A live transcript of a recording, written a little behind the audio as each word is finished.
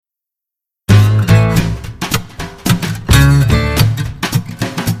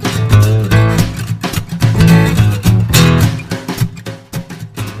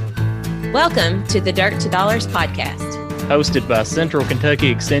Welcome to the Dirt to Dollars podcast. Hosted by Central Kentucky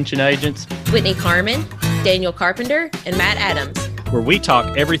Extension agents Whitney Carmen, Daniel Carpenter, and Matt Adams. where we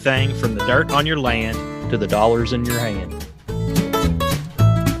talk everything from the dirt on your land to the dollars in your hand.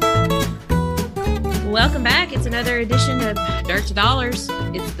 Welcome back. It's another edition of Dirt to Dollars.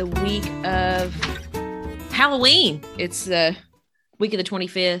 It's the week of Halloween. It's the week of the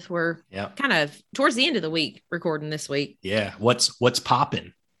 25th. We're kind of towards the end of the week recording this week. Yeah. What's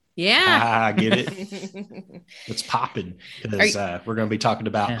popping? Yeah. I get it. What's popping? Because we're going to be talking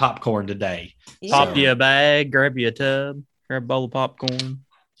about popcorn today. Yeah. Pop you a bag, grab you a tub, grab a bowl of popcorn.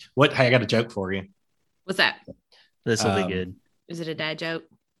 Hey, I got a joke for you. What's that? This will be good. Is it a dad joke?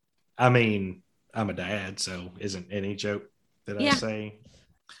 I mean, I'm a dad, so isn't any joke that I say.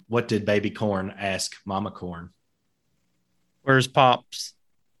 What did baby corn ask mama corn? Where's Pops?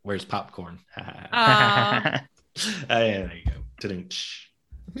 Where's popcorn? Aw. There you go. Ta-dum.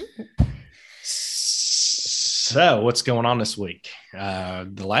 So what's going on this week?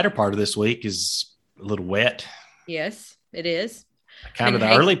 The latter part of this week is a little wet. Yes, it is. Kind of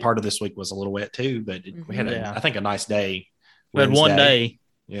the early part of this week was a little wet too, but we had, I think, a nice day. We had one day.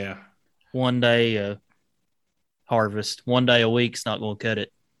 Yeah. One day harvest. One day a week's not going to cut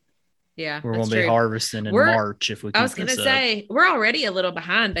it. Yeah, we're going to be harvesting in March if we keep I was going to say, we're already a little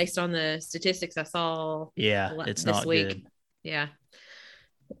behind based on the statistics I saw. Yeah, it's not week. Good. Yeah.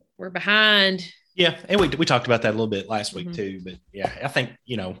 We're behind. Yeah, and we talked about that a little bit last week too. But yeah, I think,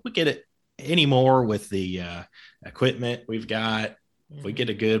 we get it anymore with the equipment we've got. If we get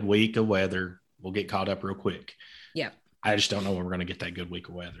a good week of weather, we'll get caught up real quick. Yeah. I just don't know when we're going to get that good week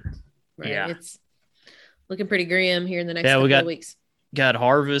of weather. Right. Yeah. It's looking pretty grim here in the next couple of weeks. Got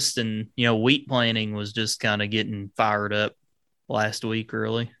harvest and, wheat planting was just kind of getting fired up last week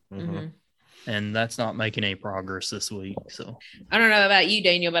early. Mm-hmm. And that's not making any progress this week. So I don't know about you,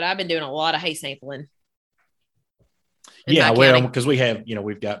 Daniel, but I've been doing a lot of hay sampling. Yeah, well, because we have,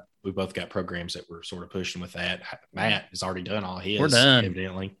 we both got programs that we're sort of pushing with that. Matt has already done all his. We're done,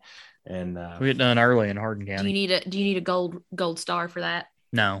 evidently, and we get done early in Hardin County. Do you need a gold star for that?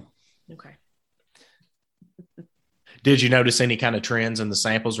 No. Okay. Did you notice any kind of trends in the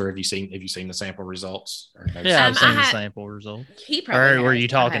samples, or have you seen the sample results? Yeah, I've seen the sample results. He probably. Or were you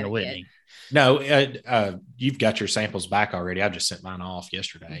talking to Whitney? No, you've got your samples back already. I just sent mine off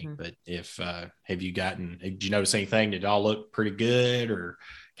yesterday. Mm-hmm. But did you notice anything? Did it all look pretty good or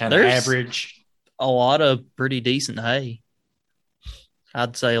kind of average? A lot of pretty decent hay.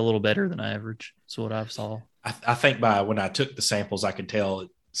 I'd say a little better than average. That's what I've saw. I think by when I took the samples, I could tell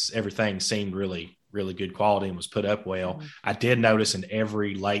everything seemed really, really good quality and was put up well. Mm-hmm. I did notice in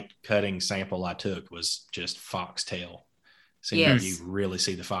every late cutting sample I took was just foxtail. Like you really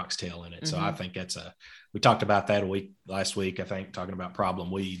see the foxtail in it. Mm-hmm. So I think we talked about that last week, I think, talking about problem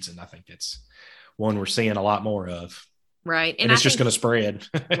weeds. And I think it's one we're seeing a lot more of. Right. And it's just going to spread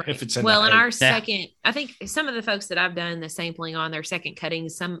if it's in in our second, I think some of the folks that I've done the sampling on their second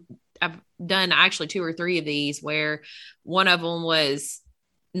cuttings, I've done actually 2 or 3 of these where one of them was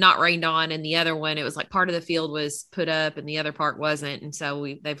not rained on and the other one, it was like part of the field was put up and the other part wasn't. And so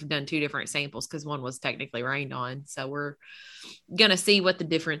they've done 2 different samples because one was technically rained on. So we're going to see what the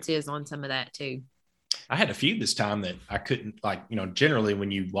difference is on some of that too. I had a few this time that I couldn't generally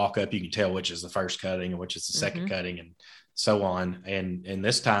when you walk up, you can tell which is the first cutting and which is the second cutting and so on. And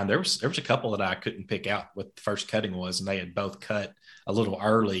this time there was a couple that I couldn't pick out what the first cutting was. And they had both cut a little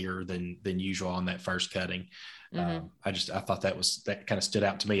earlier than usual on that first cutting. Mm-hmm. I thought that kind of stood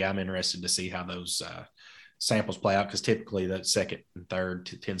out to me. I'm interested to see how those samples play out because typically that second and third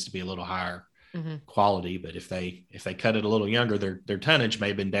tends to be a little higher quality. But if they cut it a little younger, their tonnage may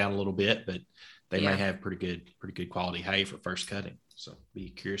have been down a little bit, but they may have pretty good quality hay for first cutting. So be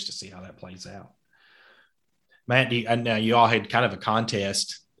curious to see how that plays out. Matt, now you all had kind of a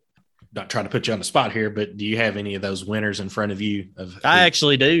contest. Not trying to put you on the spot here, but do you have any of those winners in front of you? I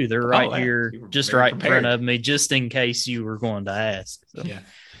actually do. They're right here, just right prepared. In front of me, just in case you were going to ask. So.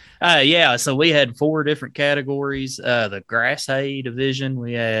 Yeah. So we had 4 different categories. The grass hay division,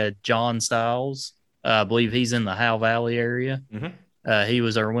 we had John Stiles. I believe he's in the Howe Valley area. Mm-hmm. He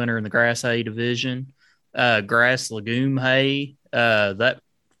was our winner in the grass hay division. Grass legume hay, that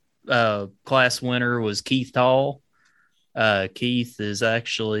class winner was Keith Tall. Keith is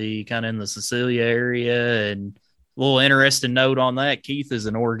actually kind of in the Cecilia area, and a little interesting note on that, Keith is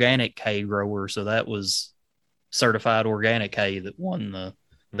an organic hay grower, so that was certified organic hay that won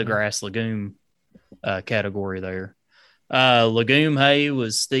the grass legume category there. Legume hay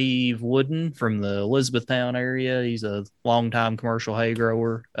was Steve Wooden from the Elizabethtown area. He's a longtime commercial hay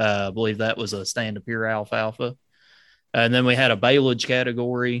grower. I believe that was a stand-up pure alfalfa. And then we had a baleage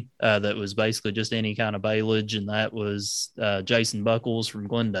category that was basically just any kind of baleage, and that was Jason Buckles from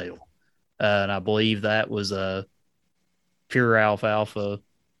Glendale. And I believe that was a pure alfalfa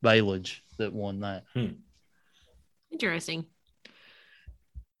baleage that won that. Interesting.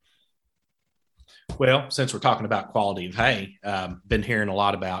 Well, since we're talking about quality of hay, been hearing a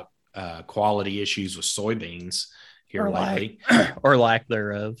lot about quality issues with soybeans here lately. Or lack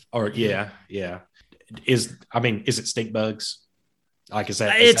thereof. Or yeah. Is it stink bugs? Like,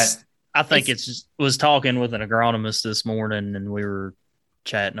 I think it's just was talking with an agronomist this morning, and we were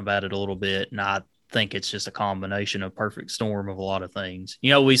chatting about it a little bit, and I think it's just a combination of perfect storm of a lot of things.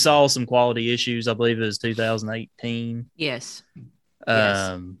 We saw some quality issues. I believe it was 2018. Yes.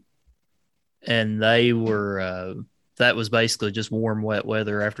 And they were that was basically just warm, wet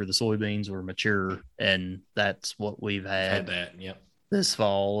weather after the soybeans were mature, and that's what we've had that, this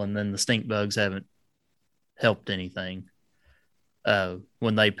fall. And then the stink bugs haven't helped anything.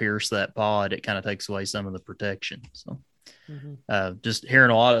 When they pierce that pod, it kind of takes away some of the protection. So just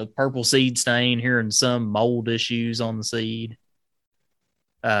hearing a lot of purple seed stain, hearing some mold issues on the seed.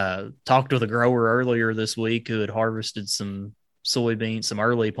 Talked with a grower earlier this week who had harvested some soybeans, some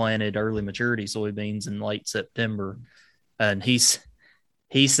early maturity soybeans in late September. And he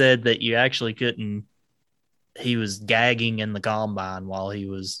said that you actually couldn't, he was gagging in the combine while he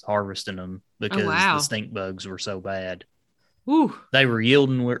was harvesting them because the stink bugs were so bad. Ooh. They were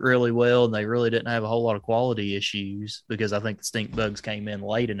yielding really well, and they really didn't have a whole lot of quality issues because I think the stink bugs came in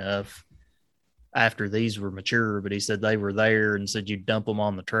late enough after these were mature. But he said they were there and said you dump them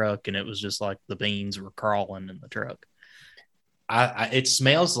on the truck, and it was just like the beans were crawling in the truck. It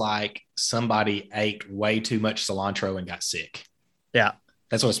smells like somebody ate way too much cilantro and got sick. Yeah.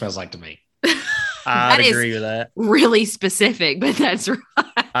 That's what it smells like to me. I'd agree with that. Really specific, but that's right.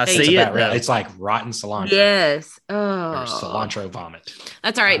 I see it. Right. It's like rotten cilantro. Yes. Or Oh, cilantro vomit.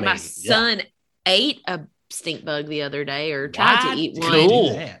 that's all right. My son ate a stink bug the other day, or tried to eat one.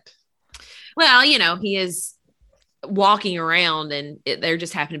 Cool. Well, he is walking around, and there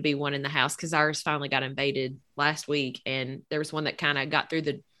just happened to be one in the house because ours finally got invaded last week, and there was one that kind of got through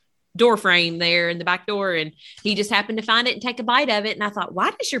the door frame there in the back door, and he just happened to find it and take a bite of it. And I thought,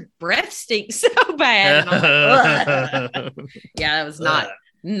 why does your breath stink so bad? And I'm like, yeah, that was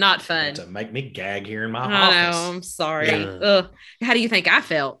not fun. To make me gag here in my office. I know, I'm sorry. Yeah. How do you think I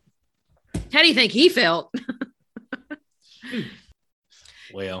felt? How do you think he felt?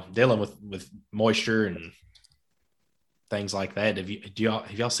 Well, dealing with moisture and things like that. Have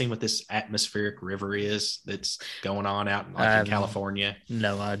y'all seen what this atmospheric river is that's going on out in California?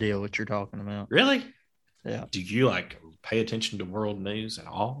 No idea what you're talking about. Really? Yeah. Do you pay attention to world news at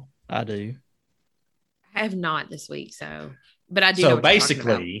all? I do. I have not this week, but I do. So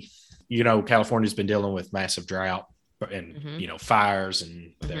basically, California's been dealing with massive drought and fires,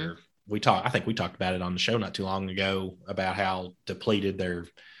 and I think we talked about it on the show not too long ago about how depleted their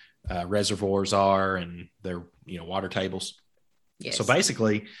reservoirs are and their water tables. Yes. So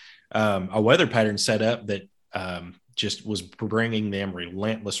basically, a weather pattern set up that just was bringing them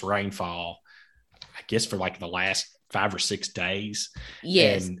relentless rainfall, I guess, for like the last 5 or 6 days.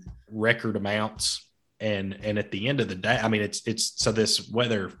 Yes. And record amounts. And at the end of the day, I mean, it's so this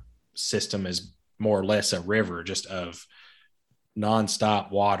weather system is more or less a river just of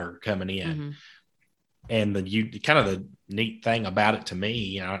nonstop water coming in. Mm-hmm. And the neat thing about it to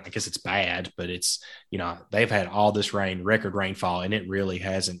me, I guess it's bad, but it's, they've had all this record rainfall, and it really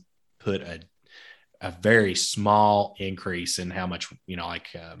hasn't put a very small increase in how much,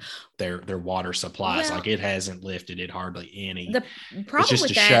 their water supplies. Well, like it hasn't lifted it hardly any. The problem it's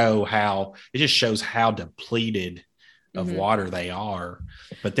just it just shows how depleted of water they are.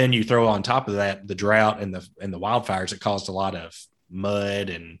 But then you throw on top of that the drought and the wildfires that caused a lot of mud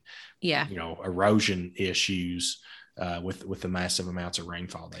and erosion issues with the massive amounts of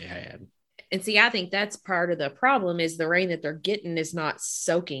rainfall they had. And see, I think that's part of the problem is the rain that they're getting is not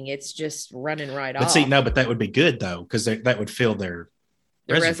soaking. It's just running right off. But that would be good though, because that would fill their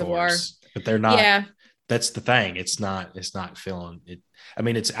reservoir. But they're not. Yeah. That's the thing. It's not filling it. I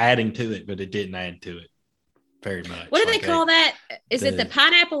mean, it's adding to it, but it didn't add to it very much. What do they call that? Is it the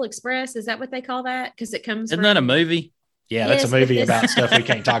Pineapple Express? Is that what they call that? Because it comes Isn't that a movie? Yeah, that's a movie about stuff we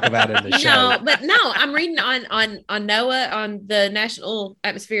can't talk about in the show. No, I'm reading on NOAA, on the National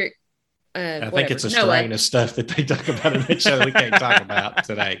Atmospheric. I think it's a strain of stuff that they talk about in the show we can't talk about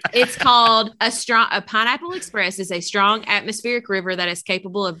today. It's called a Pineapple Express is a strong atmospheric river that is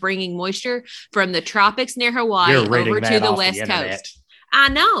capable of bringing moisture from the tropics near Hawaii over to the West Coast. I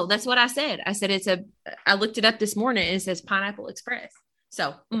know. That's what I said. I said I looked it up this morning and it says Pineapple Express.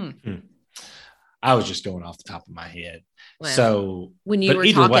 So, I was just going off the top of my head. Well, so when you were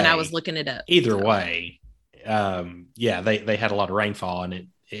talking, I was looking it up. Either way, they had a lot of rainfall, and it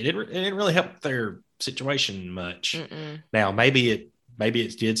didn't really help their situation much. Now maybe it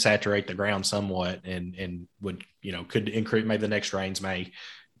did saturate the ground somewhat, and would could increase. Maybe the next rains may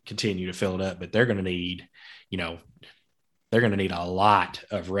continue to fill it up, but they're going to need a lot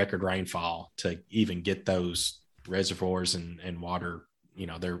of record rainfall to even get those reservoirs and water,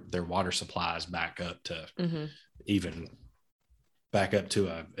 their water supplies back up to even back up to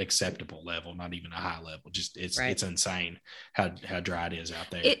a acceptable level, not even a high level. Just it's insane how dry it is out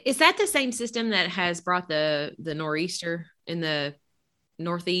there. Is that the same system that has brought the nor'easter in the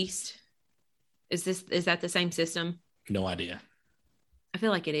Northeast? Is that the same system? No idea. I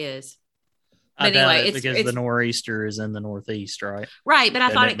feel like it is. But anyway, it's because the nor'easter is in the Northeast, right? Right, but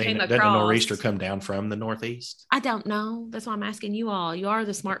I thought it came across. Did the nor'easter come down from the Northeast? I don't know. That's why I'm asking you all. You are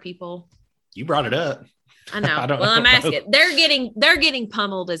the smart people. You brought it up. I know. I'm asking. They're getting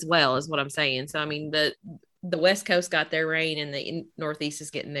pummeled as well, is what I'm saying. So I mean, the West Coast got their rain, and the Northeast is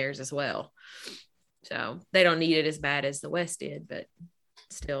getting theirs as well. So they don't need it as bad as the West did, but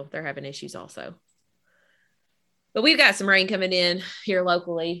still, they're having issues also. But we've got some rain coming in here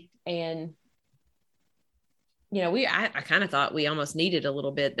locally, and I kind of thought we almost needed a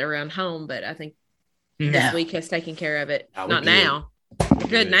little bit around home, but I think this week has taken care of it. Not now. We're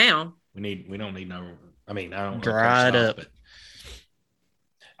good now. We don't need no. I mean, I don't dry it up. But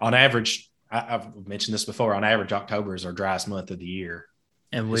on average, I've mentioned this before. On average, October is our driest month of the year,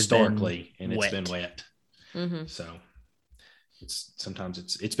 and historically, and it's been wet. Mm-hmm. So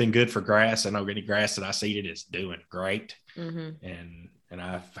sometimes it's been good for grass. I know any grass that I seeded is doing great, and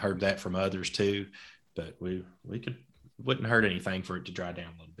I've heard that from others too. But wouldn't hurt anything for it to dry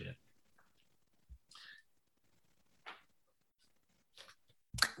down a little bit.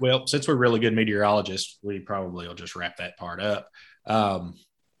 Well, since we're really good meteorologists, we probably will just wrap that part up. Y'all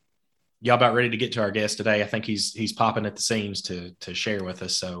about ready to get to our guest today? I think he's popping at the seams to share with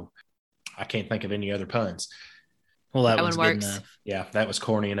us. So I can't think of any other puns. Well, that was good enough. Yeah, that was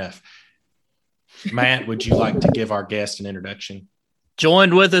corny enough. Matt, would you like to give our guest an introduction?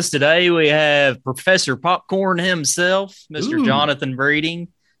 Joined with us today, we have Professor Popcorn himself, Mr. Jonathan Breeding,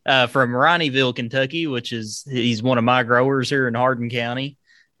 from Rineyville, Kentucky, he's one of my growers here in Hardin County.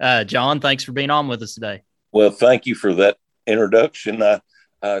 John, thanks for being on with us today. Well, thank you for that introduction. I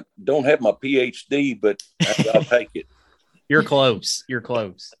don't have my PhD, but I'll take it. You're close.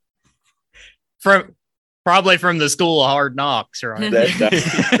 Probably from the School of Hard Knocks, right?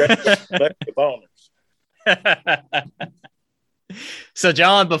 That's bonus. So,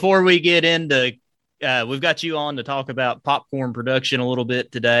 John, before we get into, we've got you on to talk about popcorn production a little bit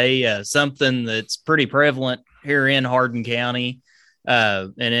today, something that's pretty prevalent here in Hardin County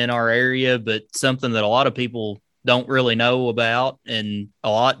and in our area, but something that a lot of people don't really know about, and a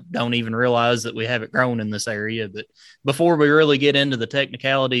lot don't even realize that we have it grown in this area. But before we really get into the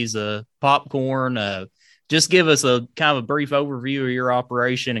technicalities of popcorn, just give us a kind of a brief overview of your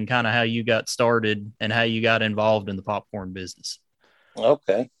operation and kind of how you got started and how you got involved in the popcorn business.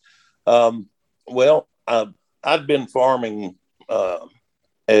 Okay. Well, I'd been farming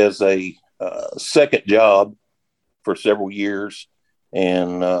as a second job for several years,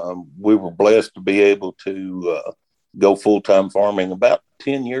 and we were blessed to be able to go full-time farming about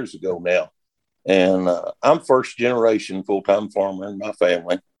 10 years ago now. And I'm first generation full-time farmer in my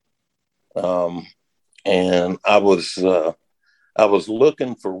family. And I was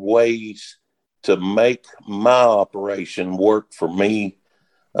looking for ways to make my operation work for me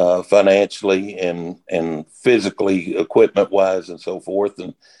financially and physically, equipment wise, and so forth.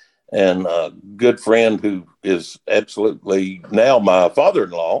 And a good friend who is absolutely now my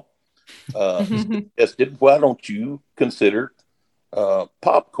father-in-law suggested, why don't you consider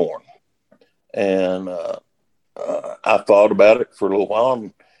popcorn? And I thought about it for a little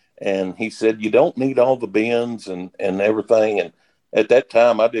while, and he said, you don't need all the bins and everything. And at that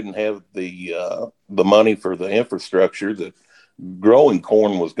time, I didn't have the money for the infrastructure that growing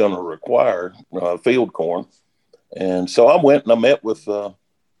corn was going to require, field corn. And so I went and I met with the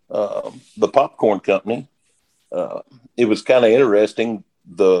popcorn company. It was kind of interesting.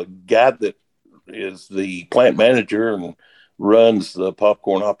 The guy that is the plant manager and runs the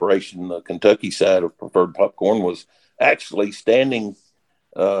popcorn operation, the Kentucky side of Preferred Popcorn, was actually standing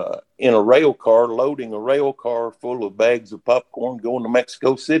in a rail car, loading a rail car full of bags of popcorn going to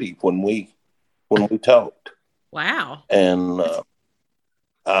Mexico City when we talked. Wow. And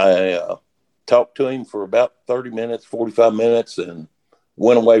I talked to him for about 30 minutes, 45 minutes, and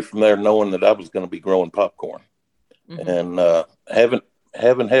went away from there knowing that I was going to be growing popcorn. Mm-hmm. And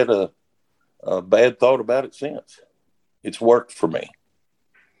haven't had a bad thought about it since. It's worked for me.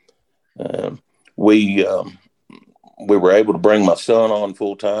 We were able to bring my son on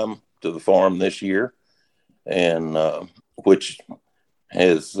full time to the farm this year, and which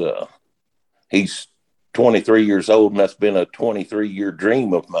has he's 23 years old, and that's been a 23-year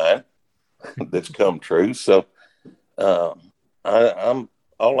dream of mine that's come true. So I'm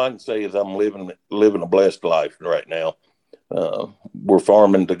all I can say is I'm living a blessed life right now. We're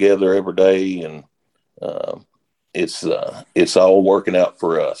farming together every day, and it's all working out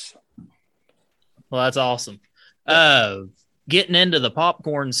for us. Well, that's awesome. Getting into the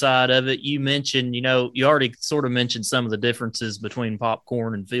popcorn side of it, you mentioned, you already sort of mentioned some of the differences between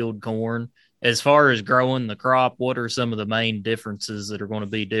popcorn and field corn. As far as growing the crop, what are some of the main differences that are going to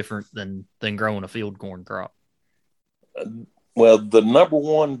be different than growing a field corn crop? Well, the number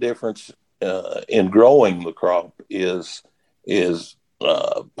one difference in growing the crop is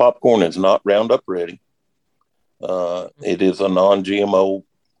popcorn is not Roundup ready. It is a non-GMO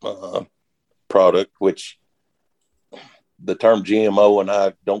product, which the term GMO and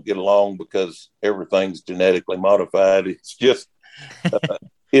I don't get along because everything's genetically modified. It's just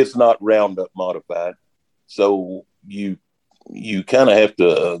it's not Roundup modified. So you kind of have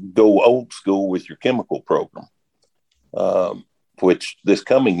to go old school with your chemical program, which this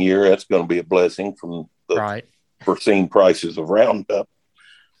coming year, that's going to be a blessing from the foreseen prices of Roundup.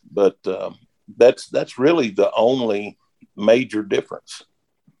 But that's really the only major difference.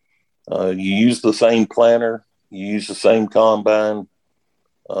 You use the same planter, you use the same combine.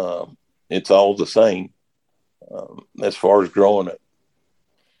 It's all the same as far as growing it.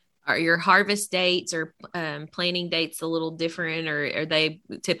 Are your harvest dates or planting dates a little different, or are they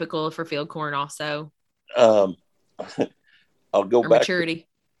typical for field corn also? I'll go back maturity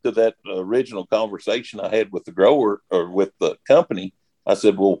to that original conversation I had with the grower or with the company. I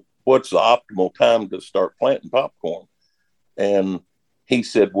said, well, what's the optimal time to start planting popcorn? And he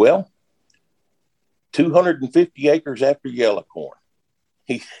said, well, 250 acres after yellow corn.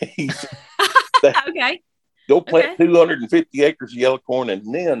 He okay. Go plant 250 acres of yellow corn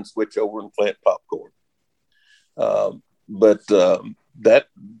and then switch over and plant popcorn. But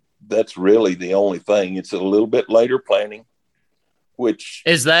that's really the only thing. It's a little bit later planting. Which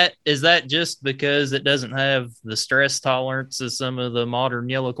is that just because it doesn't have the stress tolerance as some of the modern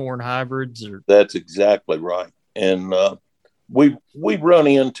yellow corn hybrids? Or that's exactly right. And we run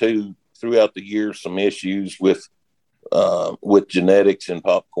into throughout the year some issues with genetics in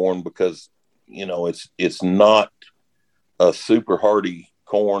popcorn because it's not a super hardy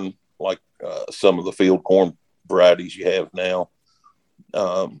corn like some of the field corn varieties you have now.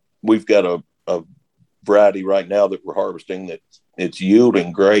 We've got a variety right now that we're harvesting that it's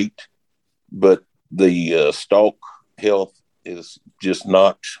yielding great, but the stalk health is just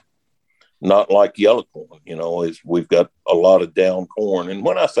not like yellow corn. We've got a lot of down corn, and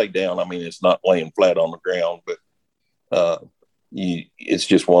when I say down, I mean it's not laying flat on the ground, but it's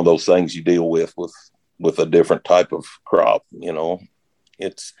just one of those things you deal with a different type of crop.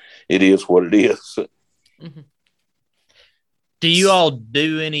 It is what it is. Mm-hmm. Do you all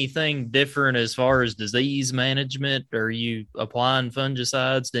do anything different as far as disease management? Are you applying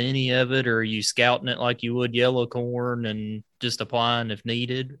fungicides to any of it, or are you scouting it like you would yellow corn and just applying if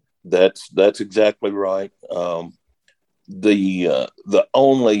needed? That's exactly right. The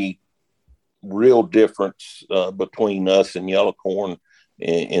only real difference between us and yellow corn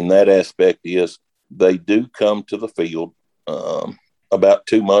in that aspect is they do come to the field about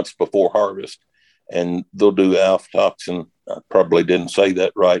 2 months before harvest, and they'll do aflatoxin. I probably didn't say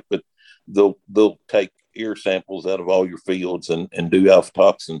that right, but they'll take ear samples out of all your fields and do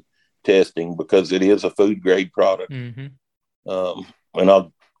aflatoxin testing because it is a food grade product. Mm-hmm. And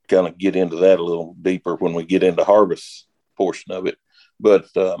I'll kind of get into that a little deeper when we get into harvest portion of it. But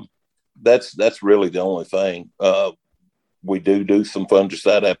that's really the only thing. We do some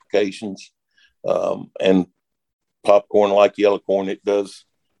fungicide applications, and popcorn, like yellow corn, it does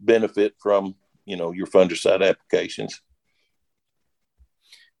benefit from your fungicide applications.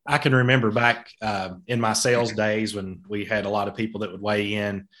 I can remember back in my sales days when we had a lot of people that would weigh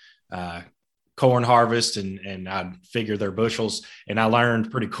in corn harvest and I'd figure their bushels. And I learned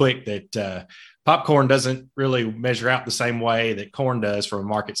pretty quick that popcorn doesn't really measure out the same way that corn does from a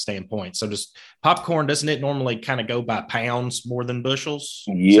market standpoint. So just popcorn, doesn't it normally kind of go by pounds more than bushels?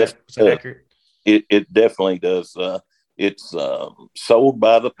 Yes. Is that accurate? It definitely does. It's sold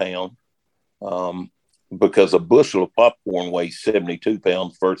by the pound. Because a bushel of popcorn weighs 72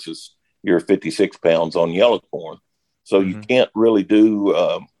 pounds versus your 56 pounds on yellow corn. So you can't really do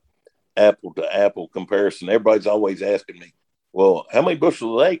apple to apple comparison. Everybody's always asking me, Well, how many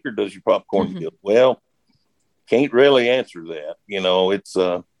bushels an acre does your popcorn yield? Well, can't really answer that. It's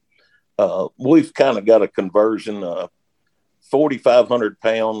we've kind of got a conversion.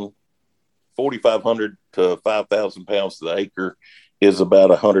 4,500 to 5,000 pounds to the acre is about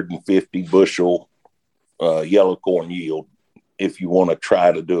 150 bushel yellow corn yield. If you want to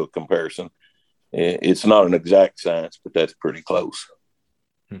try to do a comparison, it's not an exact science, but that's pretty close.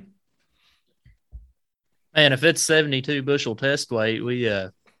 Man, if it's 72 bushel test weight, we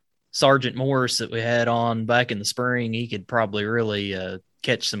Sergeant Morris that we had on back in the spring, he could probably really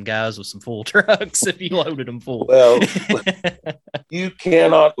catch some guys with some full trucks if you loaded them full. Well, you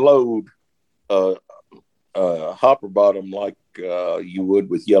cannot load a hopper bottom like you would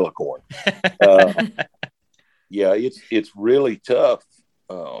with yellow corn. Yeah, it's really tough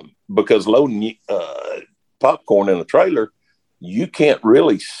because loading popcorn in a trailer, you can't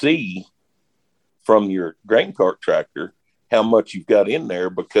really see from your grain cart tractor how much you've got in there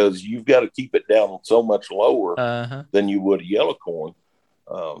because you've got to keep it down so much lower than you would a yellow corn.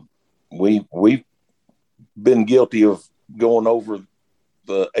 We've been guilty of going over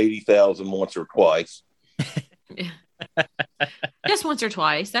the 80,000 once or twice. Just once or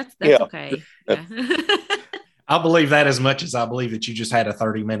twice. That's okay. Yeah. I believe that as much as I believe that you just had a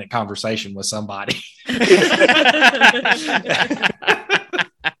 30-minute conversation with somebody.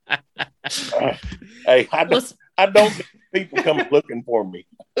 Hey, I don't get people come looking for me.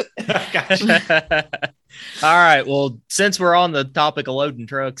 Gotcha. All right. Well, since we're on the topic of loading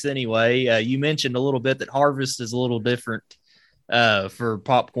trucks anyway, you mentioned a little bit that harvest is a little different for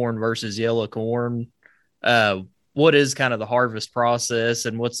popcorn versus yellow corn. What is kind of the harvest process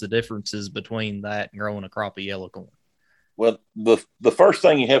and what's the differences between that and growing a crop of yellow corn? Well, the first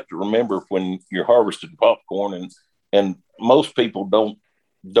thing you have to remember when you're harvesting popcorn, and most people don't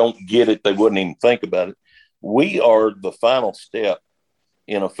get it, they wouldn't even think about it. We are the final step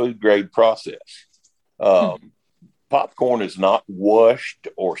in a food grade process. Popcorn is not washed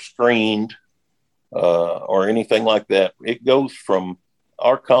or screened or anything like that. It goes from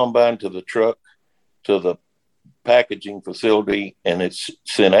our combine to the truck to the packaging facility and it's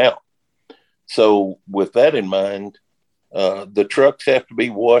sent out. So with that in mind, the trucks have to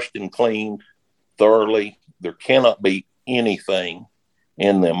be washed and cleaned thoroughly. There cannot be anything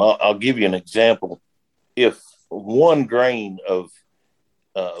in them. I'll give you an example. If 1 grain of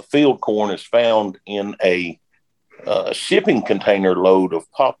field corn is found in a shipping container load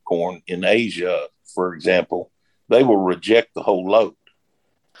of popcorn in Asia, for example, they will reject the whole load.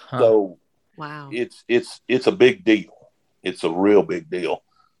 So wow, it's a big deal. It's a real big deal.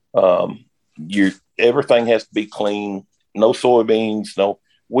 Everything has to be clean. No soybeans.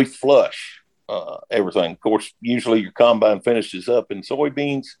 We flush everything. Of course, usually your combine finishes up in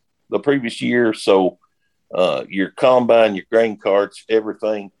soybeans the previous year. So your combine, your grain carts,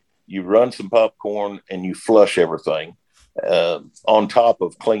 everything, you run some popcorn and you flush everything on top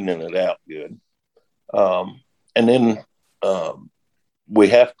of cleaning it out good. And then we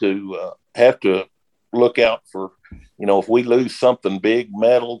have to look out for, if we lose something big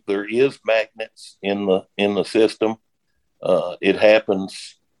metal, there is magnets in the system. It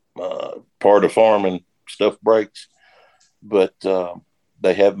happens, part of farming, stuff breaks, but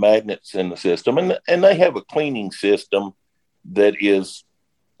they have magnets in the system, and they have a cleaning system that it's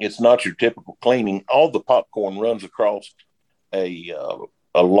not your typical cleaning. All the popcorn runs across a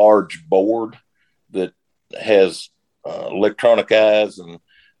large board that has electronic eyes, and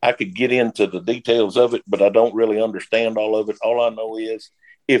I could get into the details of it, but I don't really understand all of it. All I know is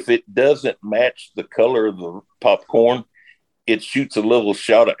if it doesn't match the color of the popcorn, it shoots a little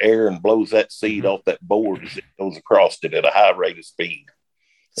shot of air and blows that seed off that board as it goes across it at a high rate of speed.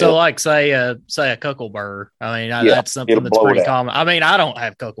 So, like, say a cuckleburr. I mean, that's something that's pretty common. I mean, I don't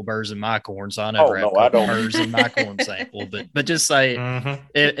have cuckleburrs in my corn, so I never have cuckleburrs in my corn sample. But just say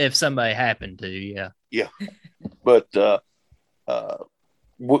if somebody happened to, yeah. But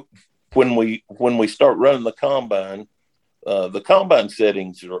when we start running the combine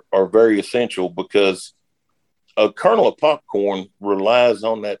settings are very essential because a kernel of popcorn relies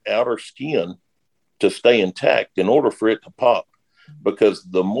on that outer skin to stay intact in order for it to pop, because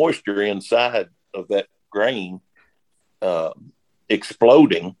the moisture inside of that grain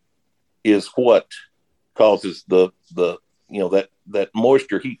exploding is what causes that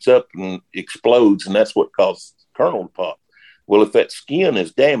moisture heats up and explodes, and that's what causes the kernel to pop. Well, if that skin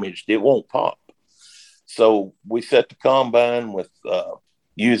is damaged, it won't pop. So we set the combine with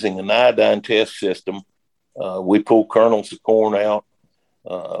using an iodine test system. We pull kernels of corn out,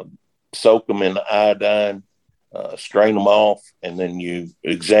 soak them in the iodine, strain them off, and then you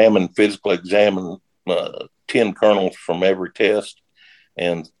physically examine 10 kernels from every test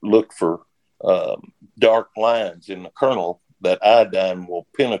and look for dark lines in the kernel. That iodine will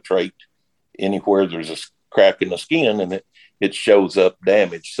penetrate anywhere there's a crack in the skin, and it shows up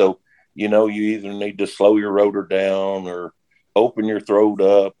damage. So, you either need to slow your rotor down or open your throat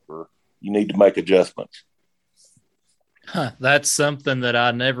up, or you need to make adjustments. That's something that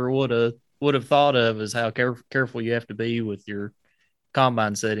I never would have thought of, is how careful you have to be with your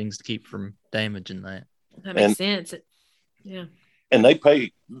combine settings to keep from damaging that. That makes sense. Yeah. And they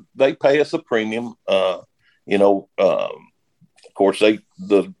pay us a premium. Of course,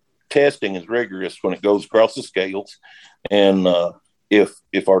 the testing is rigorous when it goes across the scales. And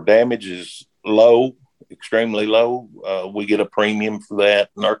if our damage is low, extremely low, we get a premium for that.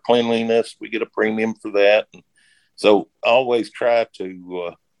 And our cleanliness, we get a premium for that. And so I always try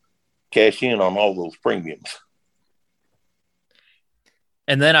to cash in on all those premiums.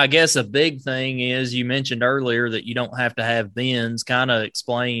 And then I guess a big thing is, you mentioned earlier that you don't have to have bins. Kind of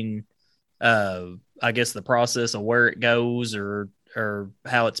explain, I guess, the process of where it goes or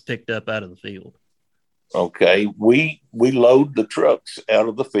how it's picked up out of the field. Okay. We load the trucks out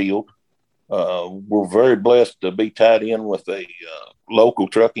of the field. We're very blessed to be tied in with a local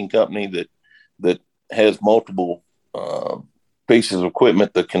trucking company that has multiple pieces of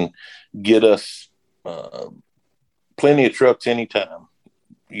equipment that can get us plenty of trucks anytime,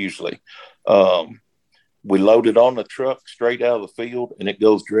 usually. We load it on the truck straight out of the field, and it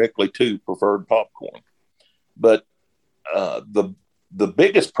goes directly to Preferred Popcorn. But the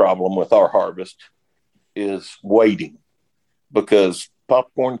biggest problem with our harvest is waiting, because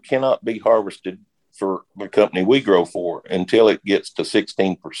popcorn cannot be harvested for the company we grow for until it gets to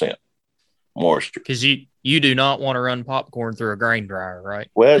 16% moisture. Because you do not want to run popcorn through a grain dryer, right?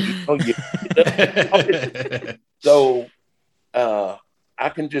 Well, so I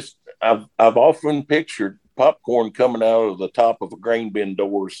can just, I've often pictured popcorn coming out of the top of a grain bin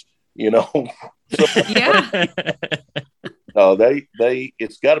doors, Yeah.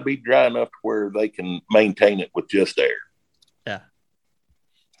 It's got to be dry enough to where they can maintain it with just air. Yeah.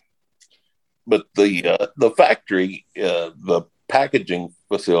 But the factory, the packaging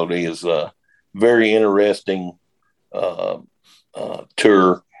facility is a very interesting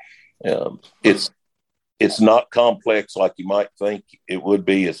tour. It's not complex like you might think it would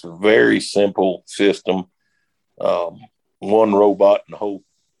be. It's a very simple system. One robot in the whole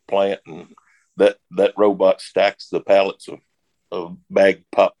plant, and that robot stacks the pallets of bagged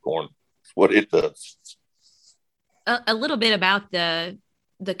popcorn. That's what it does. A little bit about the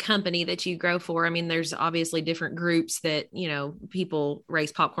company that you grow for. I mean, there's obviously different groups that, people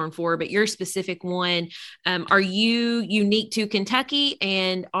raise popcorn for, but your specific one, are you unique to Kentucky,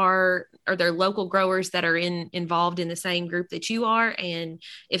 and are there local growers that are involved in the same group that you are? And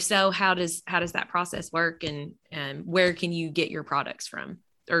if so, how does that process work, and where can you get your products from,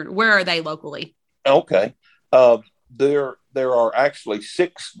 or where are they locally? Okay. There are actually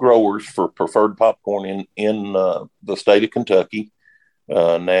 6 growers for Preferred Popcorn in the state of Kentucky.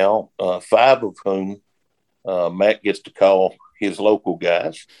 Now, 5 of whom Matt gets to call his local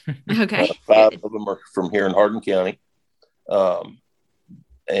guys. Okay. 5 of them are from here in Hardin County. Our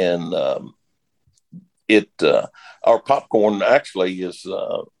popcorn actually is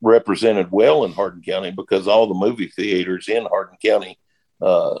represented well in Hardin County, because all the movie theaters in Hardin County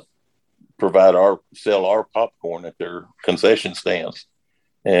sell our popcorn at their concession stands.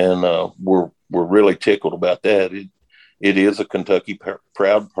 And we're really tickled about that. It is a Kentucky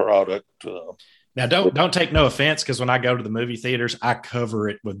proud product. Now, don't take no offense, because when I go to the movie theaters, I cover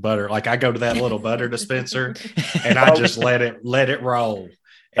it with butter. Like, I go to that little butter dispenser and I just let it roll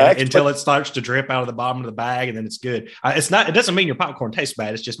until it starts to drip out of the bottom of the bag, and then it's good. It doesn't mean your popcorn tastes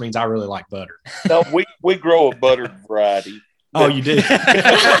bad. It just means I really like butter. No, we grow a buttered variety. Oh, you do. and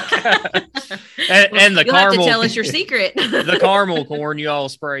the You'll caramel. have to tell us your secret. The caramel corn, you all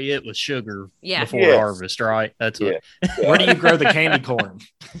spray it with sugar before harvest, right? That's what. Where do you grow the candy corn?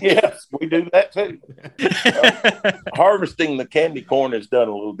 Yes, we do that too. Harvesting the candy corn is done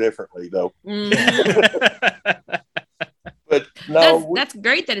a little differently, though. Mm-hmm. But no, that's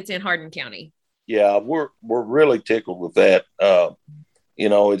great that it's in Hardin County. Yeah, we're really tickled with that.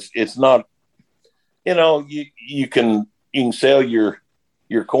 It's not. You can sell your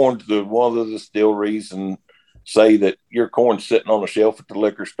corn to one of the distilleries and say that your corn's sitting on a shelf at the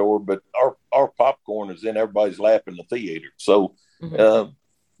liquor store, but our popcorn is in everybody's lap in the theater. So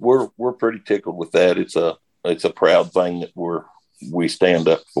we're pretty tickled with that. It's a proud thing that we stand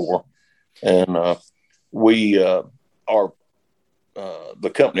up for. And the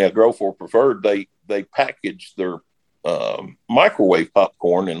company I grow for, Preferred, they package their microwave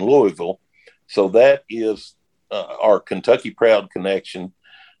popcorn in Louisville. So that is our Kentucky Proud connection,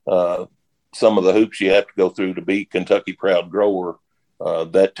 some of the hoops you have to go through to be Kentucky Proud grower,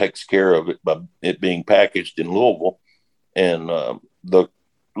 that takes care of it by it being packaged in Louisville. And the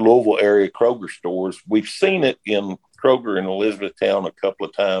Louisville area Kroger stores, we've seen it in Kroger in Elizabethtown a couple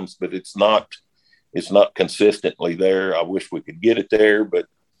of times, but it's not consistently there. I wish we could get it there, but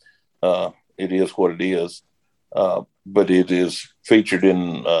it is what it is. But it is featured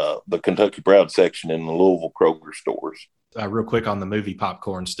in the Kentucky Proud section in the Louisville Kroger stores. Real quick on the movie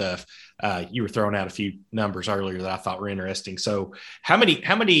popcorn stuff, you were throwing out a few numbers earlier that I thought were interesting. So how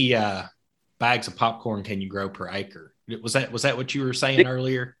many bags of popcorn can you grow per acre? Was that what you were saying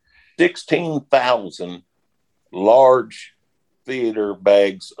earlier? 16,000 large theater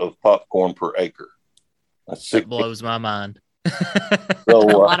bags of popcorn per acre. That blows my mind. So,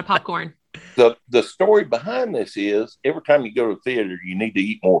 a lot of popcorn. The story behind this is every time you go to the theater, you need to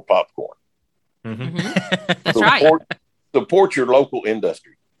eat more popcorn. Mm-hmm. That's right. Support your local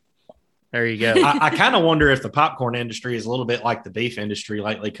industry. There you go. I kind of wonder if the popcorn industry is a little bit like the beef industry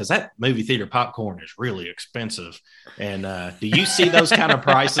lately, because that movie theater popcorn is really expensive. And do you see those kind of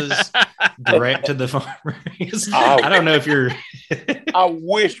prices direct to the farmers? I don't know if you're. I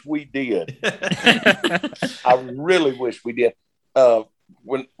wish we did. I really wish we did.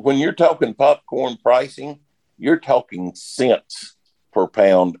 When you're talking popcorn pricing, you're talking cents per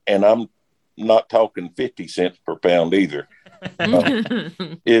pound, and I'm not talking 50 cents per pound either.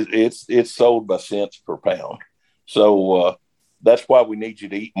 It's sold by cents per pound. So that's why we need you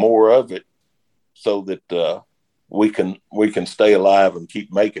to eat more of it so that we can stay alive and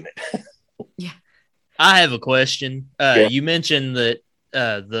keep making it. Yeah. I have a question. You mentioned that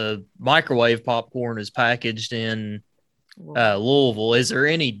the microwave popcorn is packaged in Louisville. Is there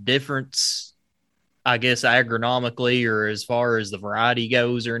any difference, I guess, agronomically or as far as the variety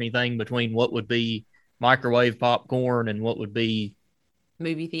goes or anything between what would be microwave popcorn and what would be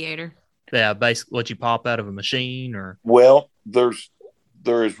movie theater? Yeah, basically what you pop out of a machine? Or well, there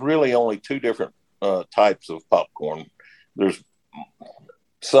is really only two different types of popcorn. There's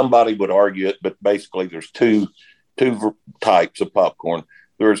somebody would argue it, but basically there's two types of popcorn.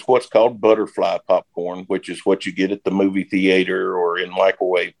 There's what's called butterfly popcorn, which is what you get at the movie theater or in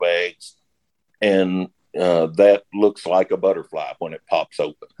microwave bags. And that looks like a butterfly when it pops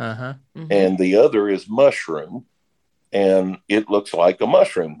open. Uh-huh. Mm-hmm. And the other is mushroom, and it looks like a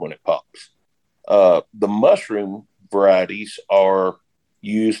mushroom when it pops. The mushroom varieties are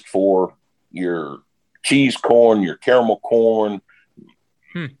used for your cheese corn, your caramel corn.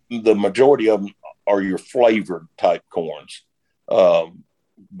 The majority of them are your flavored type corns.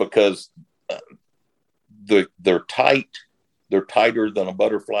 Because they're tight. They're tighter than a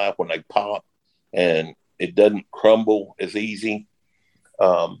butterfly when they pop, and it doesn't crumble as easy.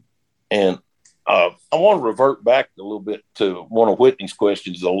 And I want to revert back a little bit to one of Whitney's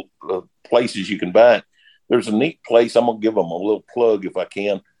questions, the places you can buy it. There's a neat place. I'm going to give them a little plug if I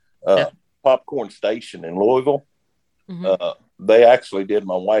can. Popcorn Station in Louisville. Mm-hmm. They actually did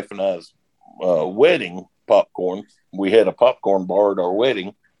my wife and I's wedding popcorn. We had a popcorn bar at our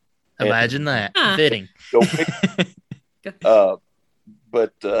wedding. Imagine that. Fitting.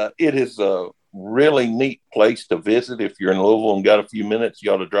 But it is a really neat place to visit. If you're in Louisville and got a few minutes,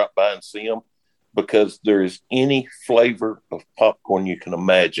 you ought to drop by and see them, because there is any flavor of popcorn you can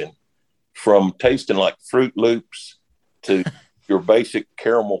imagine, from tasting like Fruit Loops to your basic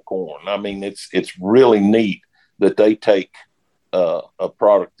caramel corn. I mean, it's really neat that they take a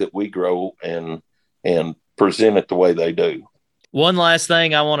product that we grow and present it the way they do. One last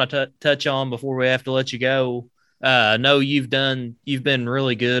thing I want to touch on before we have to let you go. I know you've been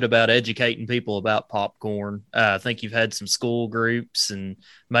really good about educating people about popcorn. I think you've had some school groups and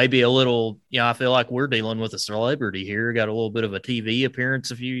maybe a little, I feel like we're dealing with a celebrity here. Got a little bit of a TV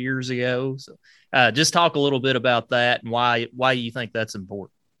appearance a few years ago. So just talk a little bit about that and why you think that's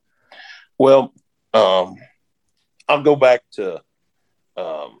important. Well, I'll go back to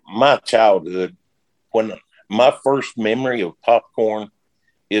my childhood, when my first memory of popcorn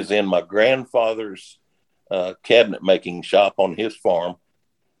is in my grandfather's cabinet making shop on his farm,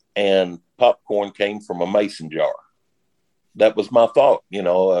 and popcorn came from a mason jar. That was my thought.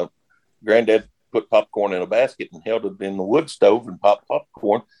 Granddad put popcorn in a basket and held it in the wood stove and popped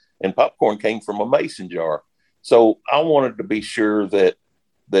popcorn, and popcorn came from a mason jar. So I wanted to be sure that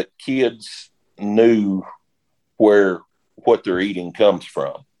kids knew where what they're eating comes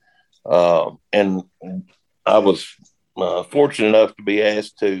from. And I was fortunate enough to be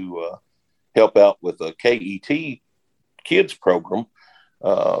asked to help out with a KET kids program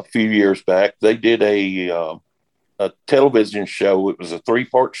a few years back. They did a television show. It was a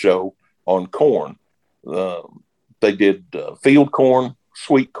 3-part show on corn. they did field corn,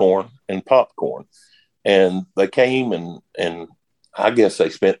 sweet corn, and popcorn. And they came and I guess they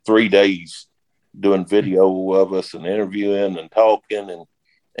spent 3 days doing video of us and interviewing and talking.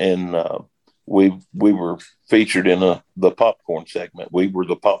 And we were featured in the popcorn segment. We were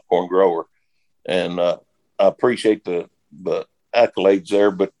the popcorn grower. And I appreciate the accolades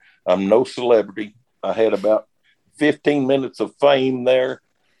there, but I'm no celebrity. I had about 15 minutes of fame there.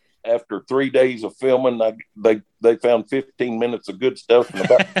 After 3 days of filming, they found 15 minutes of good stuff, and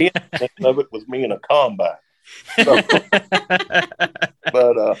about 10 of it was me in a combine. So,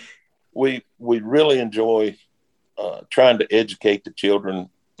 but we really enjoy trying to educate the children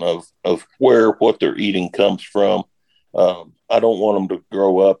of where what they're eating comes from. I don't want them to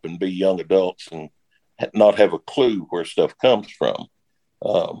grow up and be young adults and not have a clue where stuff comes from.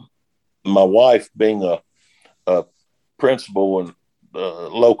 My wife, being a principal in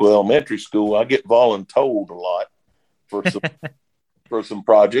local elementary school, I get voluntold a lot for some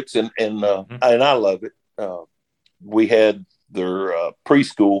projects, and I love it. We had their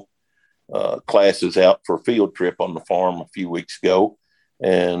preschool classes out for a field trip on the farm a few weeks ago,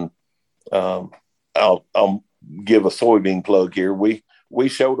 and I'll give a soybean plug here. We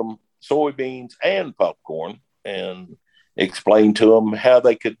showed them soybeans and popcorn and explained to them how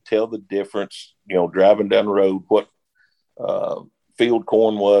they could tell the difference, driving down the road, what field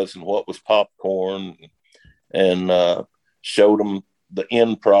corn was and what was popcorn, and showed them the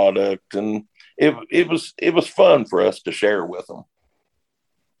end product. And it was fun for us to share with them.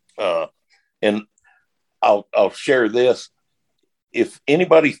 And I'll share this. If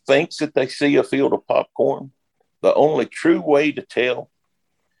anybody thinks that they see a field of popcorn, the only true way to tell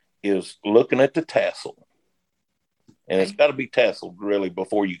is looking at the tassel. And it's got to be tasseled really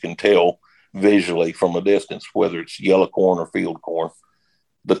before you can tell visually from a distance whether it's yellow corn or field corn.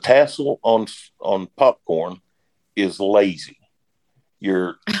 The tassel on popcorn is lazy.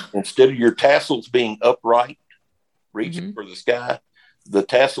 Instead of your tassels being upright, reaching for the sky, the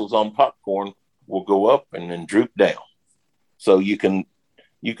tassels on popcorn will go up and then droop down. So you can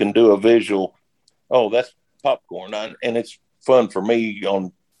do a visual. Oh, that's popcorn, and it's fun for me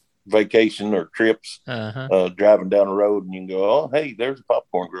on vacation or trips, driving down the road, and you can go, oh, hey, there's a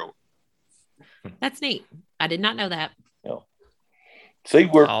popcorn grower. That's neat. I did not know that. See,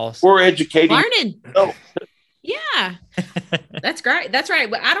 we're educating. Learning. Oh. Yeah. That's great. That's right.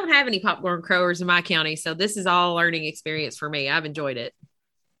 But I don't have any popcorn growers in my county, so this is all a learning experience for me. I've enjoyed it.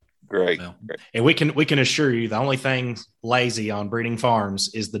 Great. Well, and we can assure you the only thing lazy on breeding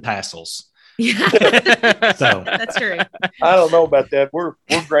farms is the tassels. Yeah. So that's true. I don't know about that. We're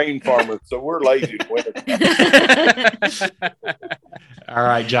grain farmers, so we're lazy in winter. All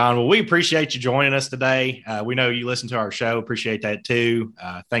right, John. Well, we appreciate you joining us today. We know you listen to our show. Appreciate that too.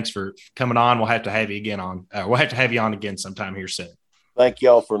 Thanks for coming on. We'll have to have you again on. We'll have to have you on again sometime here soon. Thank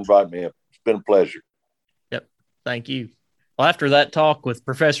y'all for inviting me up. It's been a pleasure. Yep. Thank you. Well, after that talk with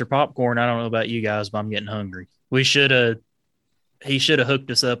Professor Popcorn, I don't know about you guys, but I'm getting hungry. He should have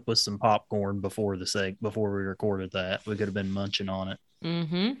hooked us up with some popcorn before we recorded that. We could have been munching on it.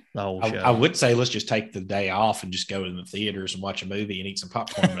 Mm-hmm. The whole show. I would say let's just take the day off and just go to the theaters and watch a movie and eat some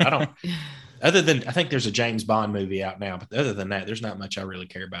popcorn. But I don't. I think there's a James Bond movie out now, but other than that, there's not much I really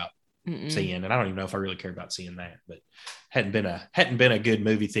care about seeing, and I don't even know if I really care about seeing that. But hadn't been a good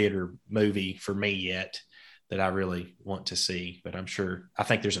movie theater movie for me yet that I really want to see. But I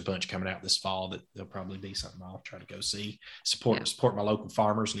think there's a bunch coming out this fall that there'll probably be something I'll try to go see. Support my local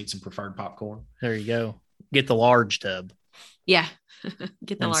farmers and eat some preferred popcorn. There you go. Get the large tub. Yeah.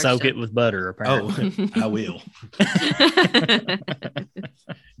 Get the and large soak tub. it with butter, apparently. Oh, I will.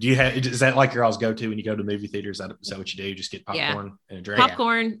 Is that like your all's go-to when you go to movie theaters? Is that what you do? Just get popcorn and a drink?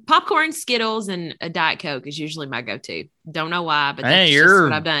 Popcorn, Skittles, and a Diet Coke is usually my go-to. Don't know why, but that's just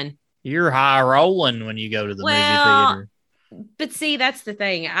what I've done. You're high rolling when you go to the movie theater. But see, that's the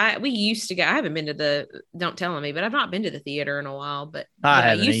thing. We used to go. I haven't been to don't tell me, but I've not been to the theater in a while. But when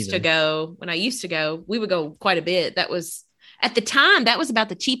I used to go, we would go quite a bit. That was at the time, that was about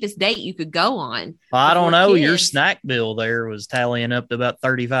the cheapest date you could go on. Well, I don't know. Kids. Your snack bill there was tallying up to about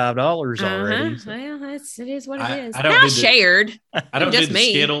 $35 already. So. Well, it is what it is. I shared. I don't do the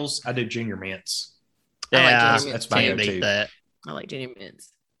Skittles. I do Junior Mints. Yeah, that's my go-to. I like Junior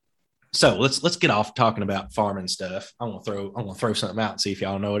Mints. So let's get off talking about farming stuff. I'm gonna throw something out and see if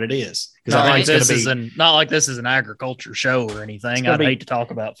y'all know what it is. Not like this is an agriculture show or anything. I'd hate to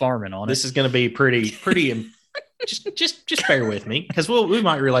talk about farming on it. This is going to be pretty. just bear with me because we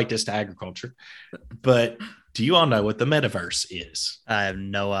might relate this to agriculture. But do you all know what the metaverse is? I have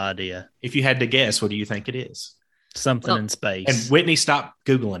no idea. If you had to guess, what do you think it is? Something in space. And Whitney, stop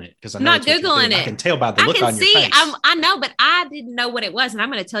Googling it because I'm not Googling it. I can tell by the look on your face. I know, but I didn't know what it was. And I'm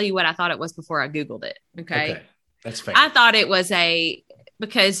going to tell you what I thought it was before I Googled it. Okay. That's fair. I thought it was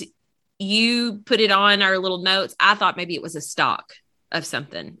because you put it on our little notes. I thought maybe it was a stock of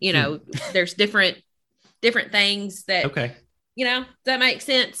something. You know, there's different things that, you know, does that make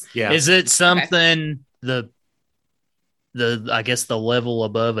sense? Yeah. Is it something I guess the level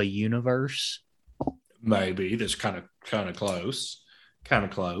above a universe? Maybe that's kind of close.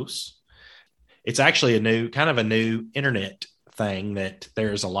 It's actually a new internet thing that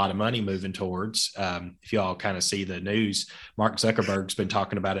there's a lot of money moving towards. If y'all kind of see the news, Mark Zuckerberg's been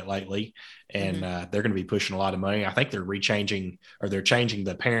talking about it lately, and they're going to be pushing a lot of money. I think they're changing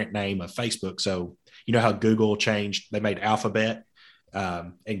the parent name of Facebook. So you know how Google they made Alphabet,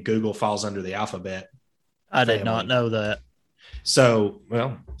 and Google falls under the Alphabet. I did not know that. So,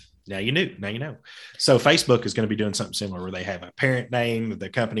 well, now you know. So Facebook is going to be doing something similar where they have a parent name of the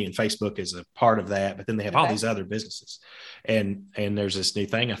company and Facebook is a part of that, but then they have all these other businesses. And there's this new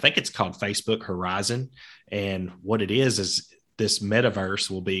thing. I think it's called Facebook Horizon. And what it is this metaverse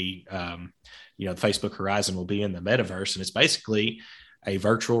will be, the Facebook Horizon will be in the metaverse. And it's basically a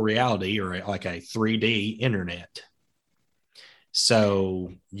virtual reality or like a 3D internet.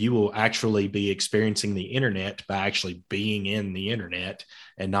 So you will actually be experiencing the internet by actually being in the internet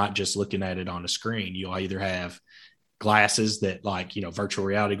and not just looking at it on a screen. You'll either have glasses that virtual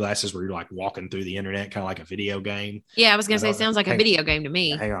reality glasses where you're like walking through the internet, kind of like a video game. Yeah, I was going to say, it sounds like a video game to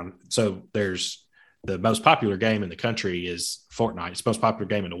me. Hang on. So there's the most popular game in the country is Fortnite. It's the most popular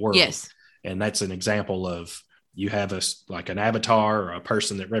game in the world. Yes. And that's an example of you have an avatar or a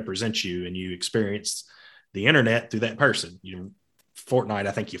person that represents you and you experience the internet through that person. Fortnite,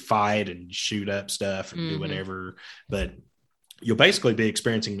 I think you fight and shoot up stuff and do whatever, but you'll basically be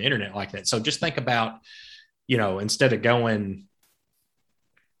experiencing the internet like that. So just think about, instead of going,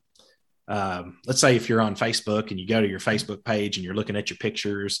 let's say if you're on Facebook and you go to your Facebook page and you're looking at your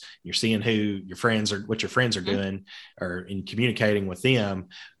pictures, you're seeing what your friends are doing or in communicating with them.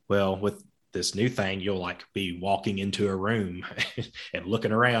 Well, with this new thing, you'll be walking into a room and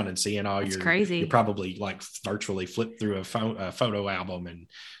looking around and seeing all crazy. You probably virtually flip through a photo album and,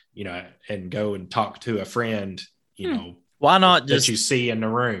 and go and talk to a friend, why not that just you see in the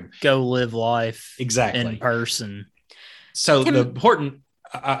room, go live life exactly in person. So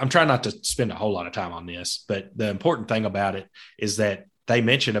I'm trying not to spend a whole lot of time on this, but the important thing about it is that they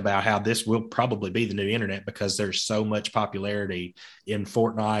mentioned about how this will probably be the new internet because there's so much popularity in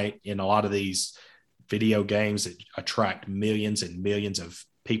Fortnite, in a lot of these video games that attract millions and millions of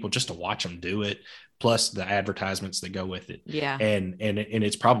people just to watch them do it, plus the advertisements that go with it. Yeah. And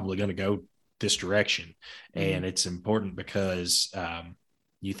it's probably going to go this direction. And it's important because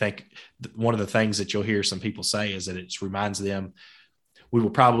you think one of the things that you'll hear some people say is that it reminds them, we will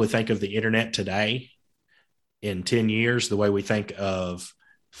probably think of the internet today in 10 years the way we think of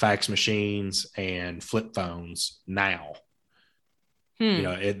fax machines and flip phones now.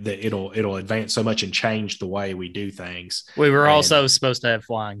 It'll advance so much and change the way we do things. We were also supposed to have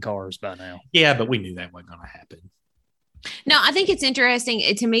flying cars by now. Yeah, but we knew that wasn't going to happen. No, I think it's interesting.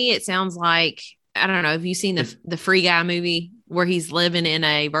 To me, it sounds like, I don't know, have you seen the Free Guy movie where he's living in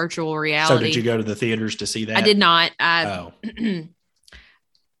a virtual reality? So did you go to the theaters to see that? I did not. I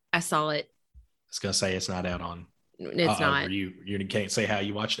saw it. I was going to say it's not out on. It's not. You can't say how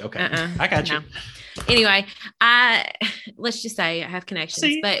you watched it. Okay. I got you. Anyway, let's just say I have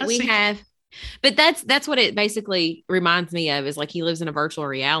connections, but that's what it basically reminds me of, is he lives in a virtual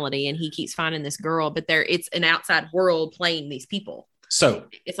reality and he keeps finding this girl, but it's an outside world playing these people. So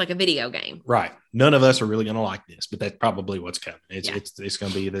it's like a video game. Right. None of us are really going to like this, but that's probably what's coming. It's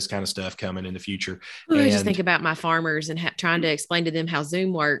going to be this kind of stuff coming in the future. I just think about my farmers and trying to explain to them how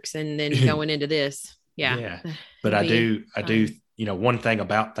Zoom works and then going into this. Yeah. But I do, one thing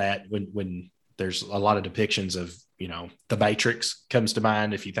about that when there's a lot of depictions of, the Matrix comes to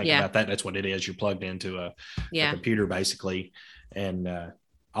mind. If you think about that, that's what it is. You're plugged into a computer basically. And,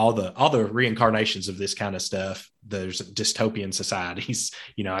 all the reincarnations of this kind of stuff, there's dystopian societies,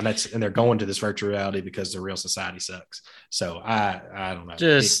 and they're going to this virtual reality because the real society sucks. So I don't know.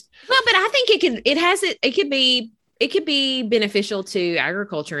 But I think it could be beneficial to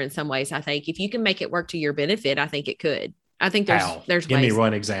agriculture in some ways. I think if you can make it work to your benefit, I think it could. I think there's give ways. Me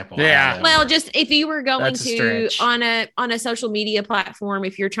one example. Yeah. Well, just if you were going to on a social media platform,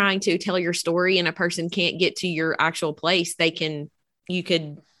 if you're trying to tell your story and a person can't get to your actual place, you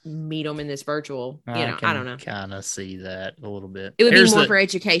could meet them in this virtual, I don't know. Kind of see that a little bit. It would be more for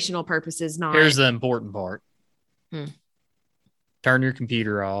educational purposes. Not. Here's the important part. Turn your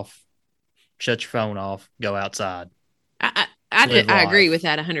computer off. shut your phone off, go outside. I Live agree life. with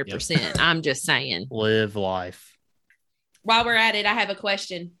that 100%. I'm just saying. Live life. While we're at it, I have a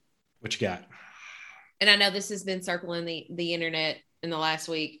question. What you got? And I know this has been circling the internet in the last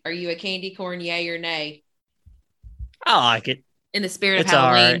week. Are you a candy corn, yay or nay? I like it. In the spirit It's of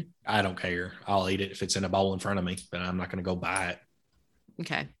Halloween. all right. I don't care. I'll eat it if it's in a bowl in front of me, but I'm not going to go buy it.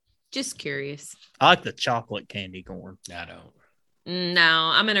 Okay. Just curious. I like the chocolate candy corn. I don't.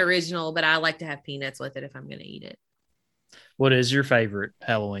 No, I'm an original, but I like to have peanuts with it if I'm going to eat it. What is your favorite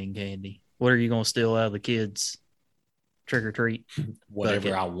Halloween candy? What are you going to steal out of the kids' trick or treat?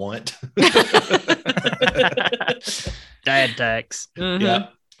 Whatever I want. Dad tax. Mm-hmm. Yeah.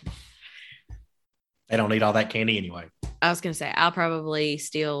 They don't eat all that candy anyway. I was going to say, I'll probably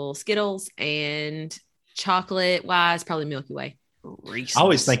steal Skittles, and chocolate wise, probably Milky Way. Reese's. I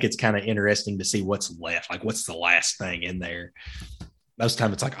always think it's kind of interesting to see what's left. Like, what's the last thing in there? Most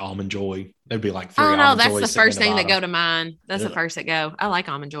time it's like Almond Joy. There'd be like 3 Almond Almond that's Joys the sitting first in the thing that bottom. go to mind. That's the Ugh. first that go. I like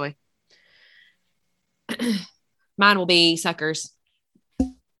Almond Joy. Mine will be Suckers.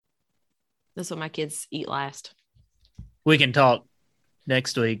 That's what my kids eat last. We can talk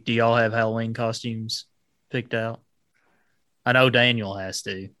next week. Do y'all have Halloween costumes picked out? I know Daniel has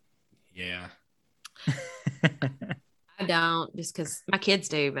to. Yeah. I don't, just because my kids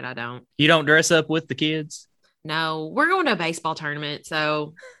do, but I don't. You don't dress up with the kids? No, we're going to a baseball tournament,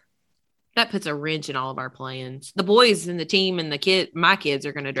 so that puts a wrench in all of our plans. The boys and the team and my kids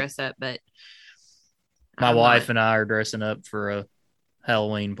are going to dress up, but my wife and I are dressing up for a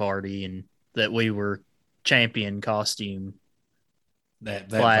Halloween party, and that we were champion costume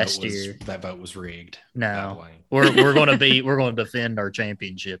That last year. That vote was rigged. No, we're going to defend our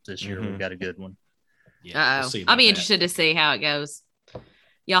championship this year. We've got a good one. Yeah, we'll I'll be interested to see how it goes.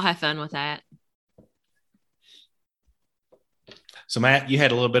 Y'all have fun with that. So Matt, you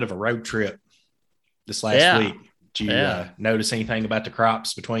had a little bit of a road trip this last week. Did you notice anything about the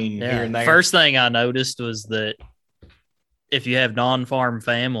crops between here and there? First thing I noticed was that if you have non-farm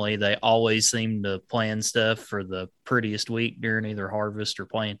family, they always seem to plan stuff for the prettiest week during either harvest or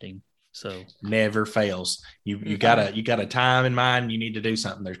planting. So never fails. You got a time in mind. You need to do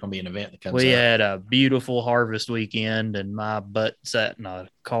something. There's going to be an event that comes up. We had a beautiful harvest weekend, and my butt sat in a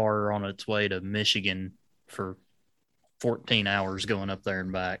car on its way to Michigan for 14 hours going up there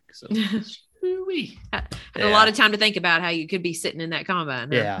and back. So I had a lot of time to think about how you could be sitting in that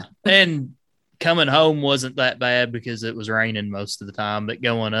combine. Huh? Yeah. And coming home wasn't that bad because it was raining most of the time, but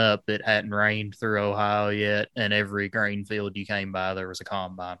going up, it hadn't rained through Ohio yet. And every grain field you came by, there was a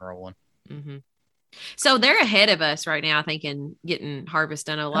combine rolling. Mm-hmm. So they're ahead of us right now, I think, in getting harvest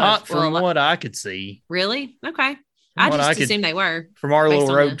done. From what I could see. Really? Okay. I just assumed they were. From our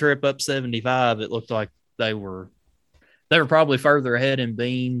little road trip up 75, it looked like they were probably further ahead in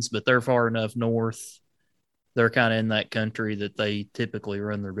beans, but they're far enough north. They're kind of in that country that they typically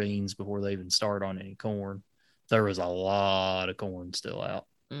run their beans before they even start on any corn. There was a lot of corn still out.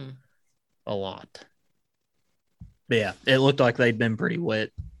 A lot. But yeah, it looked like they'd been pretty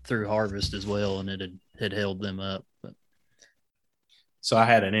wet through harvest as well, and it had held them up. But. So I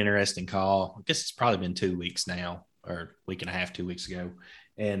had an interesting call. I guess it's probably been 2 weeks now, or a week and a half, 2 weeks ago.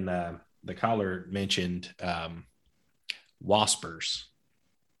 And the caller mentioned waspers.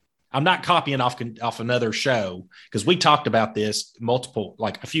 I'm not copying off another show, because we talked about this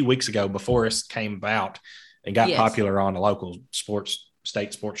a few weeks ago before it came about and got popular on a local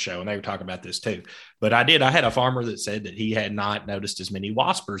state sports show. And they were talking about this too. But I had a farmer that said that he had not noticed as many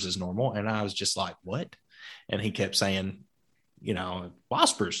waspers as normal. And I was just like, what? And he kept saying,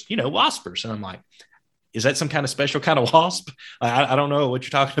 waspers. And I'm like, is that some kind of special kind of wasp? I don't know what you're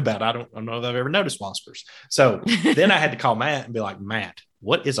talking about. I don't know if I've ever noticed waspers. So then I had to call Matt and be like, Matt,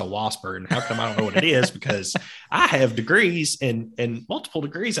 what is a wasper, and how come I don't know what it is? Because I have degrees and multiple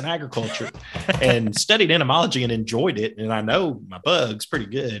degrees in agriculture and studied entomology and enjoyed it. And I know my bugs pretty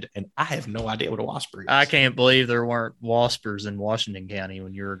good, and I have no idea what a wasper is. I can't believe there weren't waspers in Washington County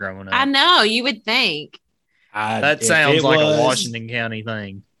when you were growing up. I know, you would think. That sounds like a Washington County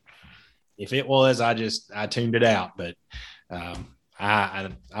thing. If it was, I tuned it out, but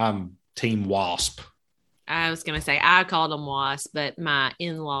I'm team wasp. I was going to say, I called them wasp, but my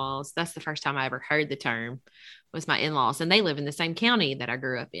in-laws, that's the first time I ever heard the term, was my in-laws, and they live in the same county that I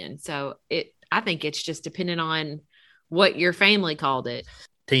grew up in. So I think it's just depending on what your family called it.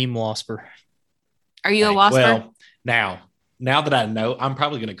 Team wasper. Are you a wasper? Well, now that I know, I'm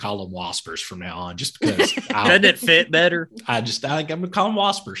probably going to call them waspers from now on, just because. Doesn't it fit better? I think I'm going to call them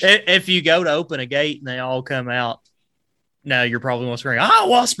waspers. If you go to open a gate and they all come out, now you're probably going to scream,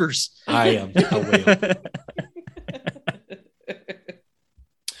 waspers. I am. I will.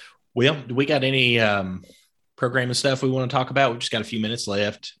 Well, do we got any programming stuff we want to talk about? We've just got a few minutes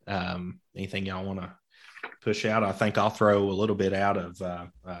left. Anything y'all want to push out? I think I'll throw a little bit out of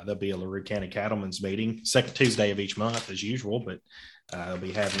there'll be a LaRue County Cattlemen's meeting, second Tuesday of each month as usual, but they'll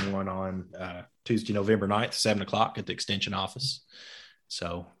be having one on Tuesday, November 9th, 7:00 at the Extension office.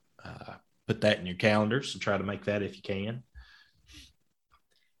 So put that in your calendars and try to make that if you can.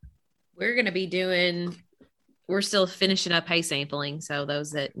 We're going to be we're still finishing up hay sampling. So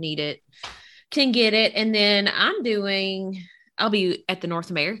those that need it can get it. And then I'll be at the North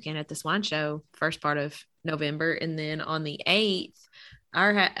American at the swine show first part of November. And then on the 8th,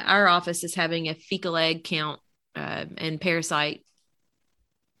 our office is having a fecal egg count and parasite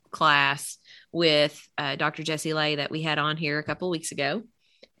class with Dr. Jessie Lay that we had on here a couple of weeks ago.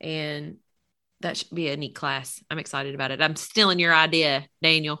 And that should be a neat class. I'm excited about it. I'm stealing your idea,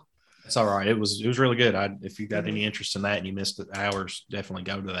 Daniel. That's all right. It was really good. If you got any interest in that and you missed the hours, definitely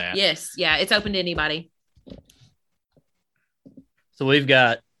go to that. Yes. Yeah. It's open to anybody. So we've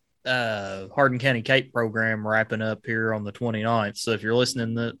got Hardin County Cape program wrapping up here on the 29th. So if you're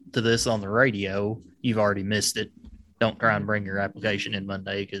listening to this on the radio, you've already missed it. Don't try and bring your application in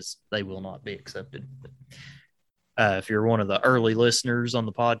Monday because they will not be accepted. If you're one of the early listeners on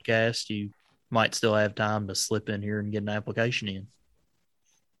the podcast, you might still have time to slip in here and get an application in.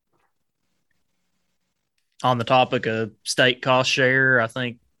 On the topic of state cost share, I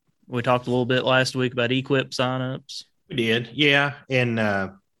think we talked a little bit last week about EQIP signups. We did, yeah.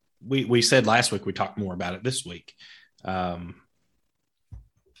 And we said last week we talked more about it this week.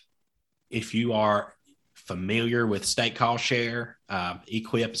 If you are familiar with state cost share,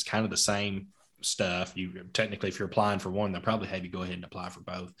 EQIP is kind of the same stuff. You technically, if you're applying for one, they'll probably have you go ahead and apply for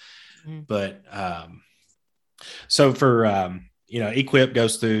both. Mm-hmm. But so for EQIP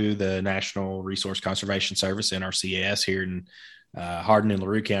goes through the National Resource Conservation Service, NRCS, here in Hardin and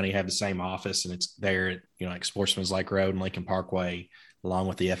LaRue County have the same office, and it's there at like Sportsman's Lake Road and Lincoln Parkway, along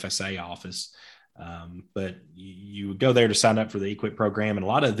with the FSA office. But you would go there to sign up for the EQIP program, and a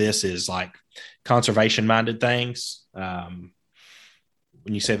lot of this is like conservation-minded things. When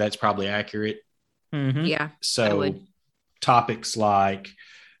you say that's probably accurate, mm-hmm. Yeah. So topics like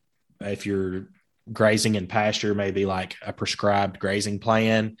if you're grazing in pasture, maybe like a prescribed grazing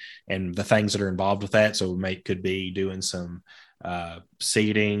plan and the things that are involved with that. So could be doing some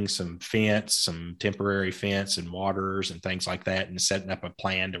seeding, some fence, some temporary fence and waters and things like that, and setting up a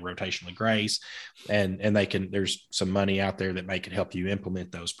plan to rotationally graze. And there's some money out there that can help you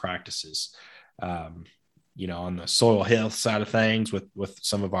implement those practices. On the soil health side of things with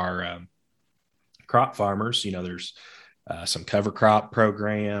some of our crop farmers, there's some cover crop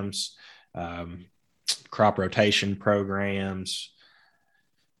programs, crop rotation programs,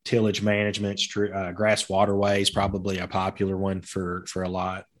 tillage management, grass waterways, probably a popular one for a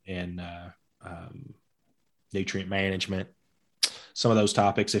lot, and nutrient management. Some of those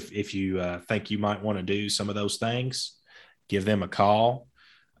topics, if you think you might want to do some of those things, give them a call.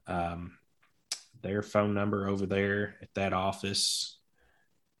 Their phone number over there at that office,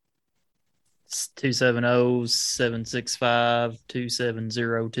 it's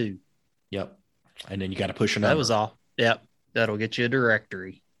 270-765-2702. Yep. And then you got to push a number. That was all. Yep. That'll get you a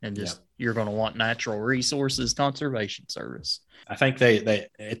directory, and you're going to want Natural Resources Conservation Service. I think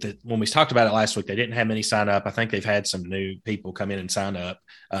when we talked about it last week, they didn't have many sign up. I think they've had some new people come in and sign up.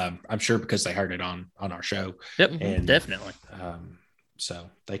 I'm sure because they heard it on our show. Yep. And definitely.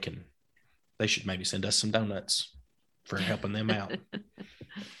 So they should maybe send us some donuts for helping them out.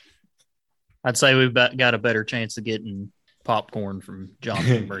 I'd say we've got a better chance of getting popcorn from John.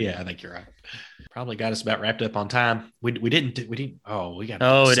 Yeah, I think you're right. Probably got us about wrapped up on time. We didn't do a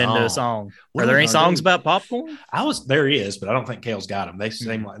song. Are there any songs about popcorn? There is, but I don't think Kale's got them. They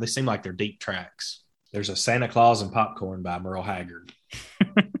seem like they're deep tracks. There's a Santa Claus and Popcorn by Merle Haggard.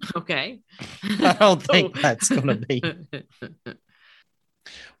 Okay. I don't think that's going to be.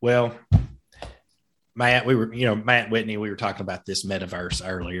 Well, Matt Whitney, we were talking about this metaverse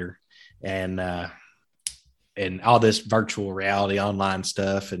earlier, and all this virtual reality online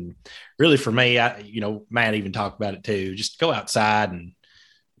stuff. And really for me, Matt even talked about it too. Just go outside and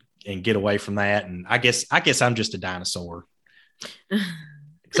get away from that. And I guess I'm just a dinosaur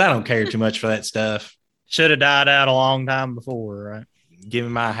because I don't care too much for that stuff. Should have died out a long time before, right? Give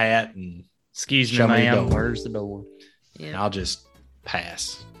me my hat and excuse me, ma'am, where's the door? Yeah. And I'll just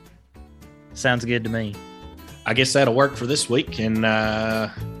pass. Sounds good to me. I guess that'll work for this week. And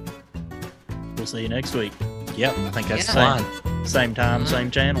we'll see you next week. Yep, I think that's fine. Same time,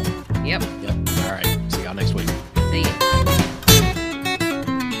 same channel. Yep. All right. See y'all next week. See you.